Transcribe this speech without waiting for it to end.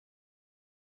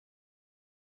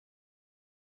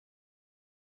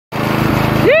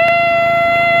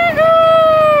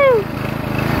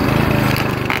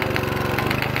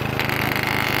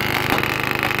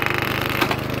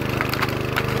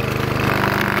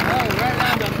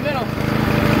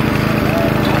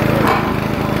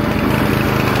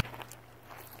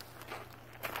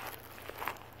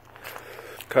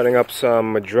Cutting up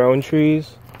some madrone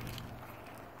trees.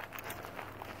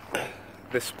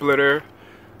 This splitter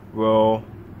will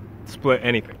split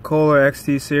anything. Kohler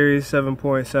XT Series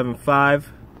 7.75.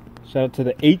 Shout out to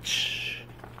the H.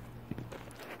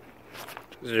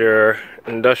 This is your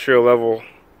industrial level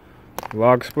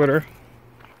log splitter.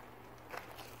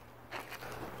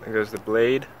 There goes the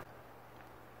blade.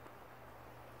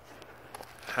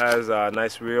 Has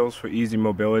nice wheels for easy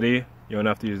mobility. You don't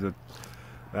have to use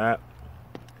that.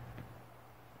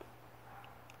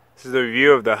 This is the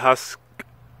review of the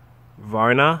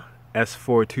Husqvarna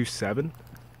S427.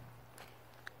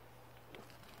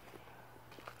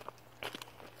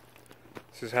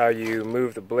 This is how you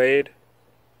move the blade.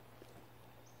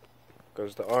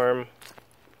 Goes the arm.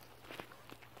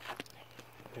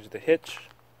 Here's the hitch.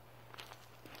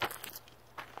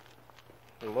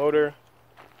 The motor.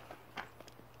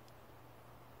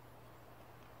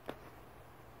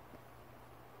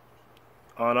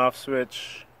 On-off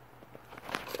switch.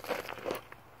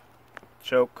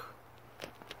 Choke.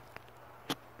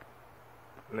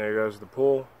 And there goes the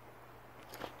pull.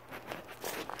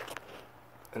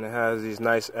 And it has these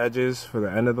nice edges for the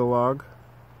end of the log.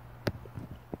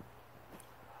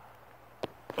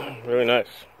 Really nice.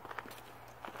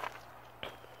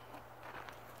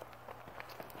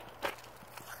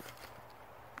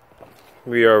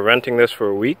 We are renting this for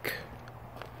a week.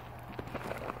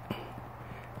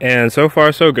 And so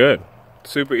far so good.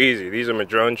 Super easy. These are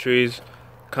madrone trees.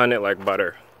 Cutting it like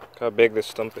butter. Look how big this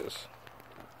stump is.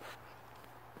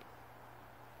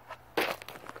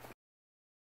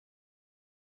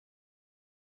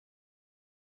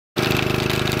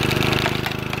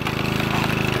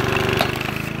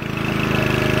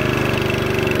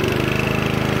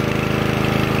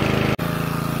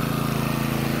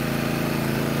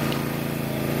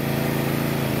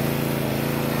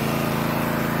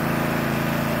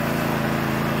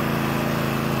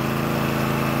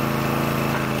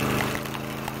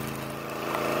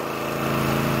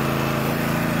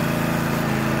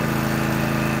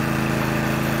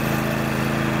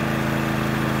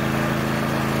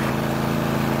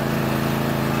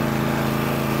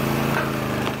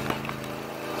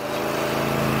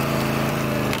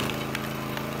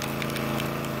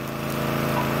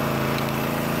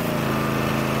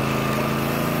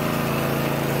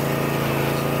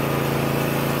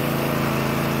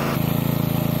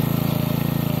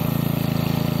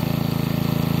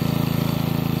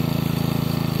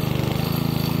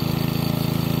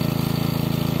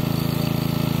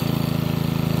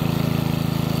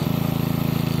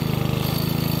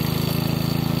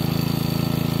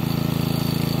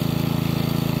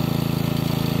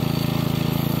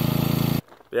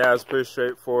 Yeah, it's a pretty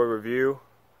straightforward review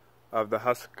of the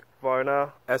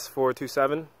Husqvarna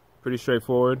S427. Pretty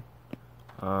straightforward.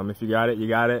 If you got it, you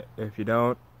got it. If you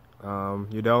don't,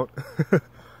 you don't.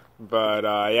 But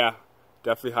yeah,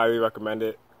 definitely highly recommend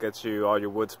it. Gets you all your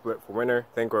wood split for winter.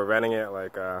 I think we're renting it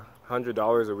like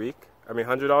 $100 a week. I mean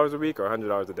 $100 a week or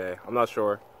 $100 a day. I'm not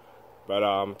sure. But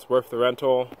it's worth the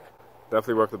rental.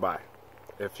 Definitely worth the buy.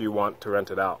 If you want to rent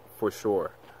it out, for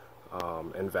sure.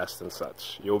 Invest and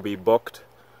such. You'll be booked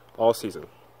all season.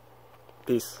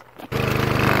 Peace. Oh,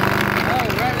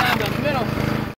 right down the middle.